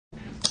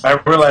I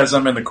realize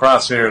I'm in the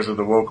crosshairs of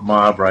the woke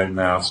mob right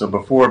now. So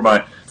before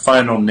my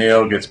final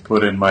nail gets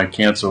put in my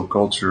cancel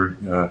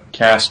culture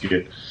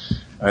casket,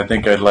 I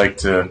think I'd like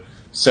to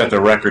set the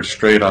record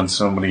straight on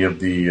so many of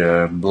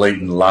the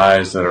blatant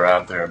lies that are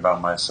out there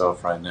about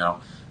myself right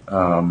now.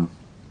 And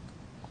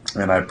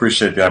I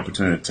appreciate the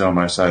opportunity to tell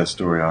my side of the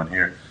story on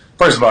here.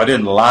 First of all, I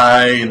didn't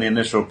lie in the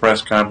initial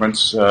press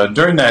conference.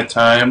 During that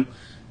time,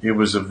 it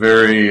was a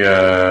very,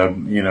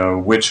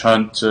 witch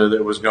hunt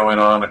that was going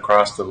on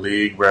across the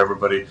league, where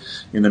everybody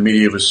in the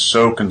media was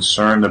so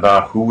concerned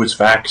about who was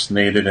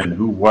vaccinated and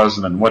who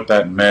wasn't, and what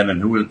that meant,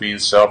 and who was being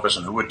selfish,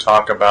 and who would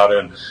talk about it,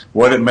 and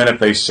what it meant if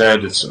they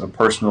said it's a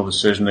personal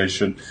decision. They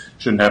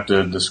shouldn't have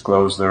to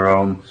disclose their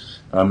own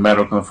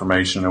medical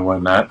information and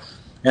whatnot.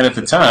 And at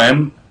the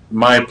time,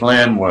 my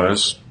plan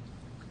was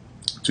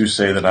to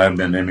say that I've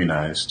been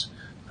immunized.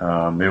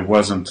 It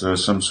wasn't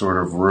some sort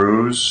of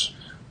ruse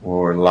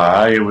or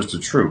lie. It was the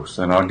truth.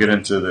 And I'll get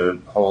into the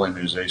whole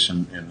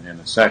immunization in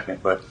a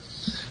second. But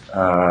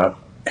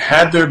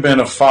had there been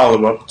a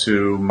follow-up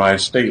to my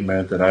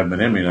statement that I've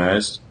been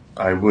immunized,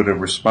 I would have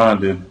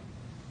responded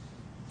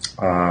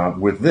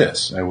with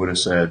this. I would have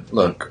said,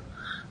 look,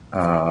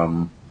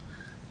 I'm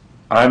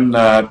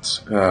not,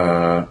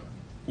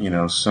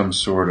 some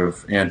sort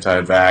of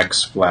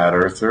anti-vax flat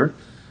earther.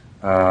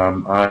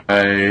 I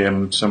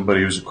am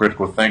somebody who's a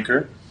critical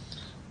thinker.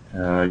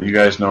 You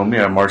guys know me.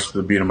 I march to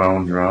the beat of my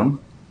own drum.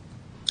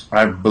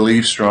 I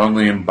believe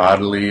strongly in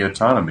bodily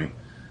autonomy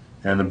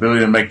and the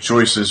ability to make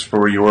choices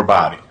for your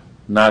body,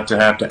 not to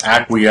have to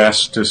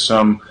acquiesce to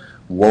some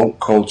woke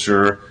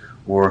culture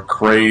or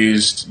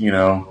crazed,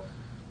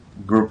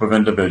 group of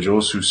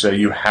individuals who say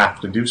you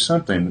have to do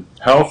something.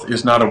 Health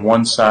is not a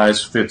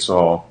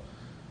one-size-fits-all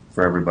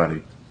for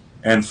everybody.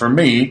 And for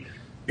me,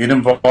 it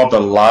involved a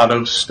lot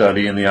of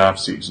study in the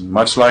off-season,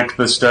 much like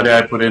the study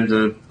I put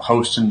into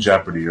hosting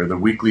Jeopardy or the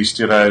weekly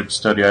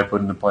study I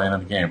put into playing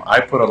the game.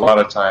 I put a lot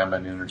of time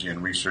and energy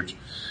and research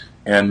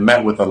and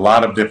met with a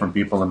lot of different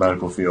people in the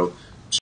medical field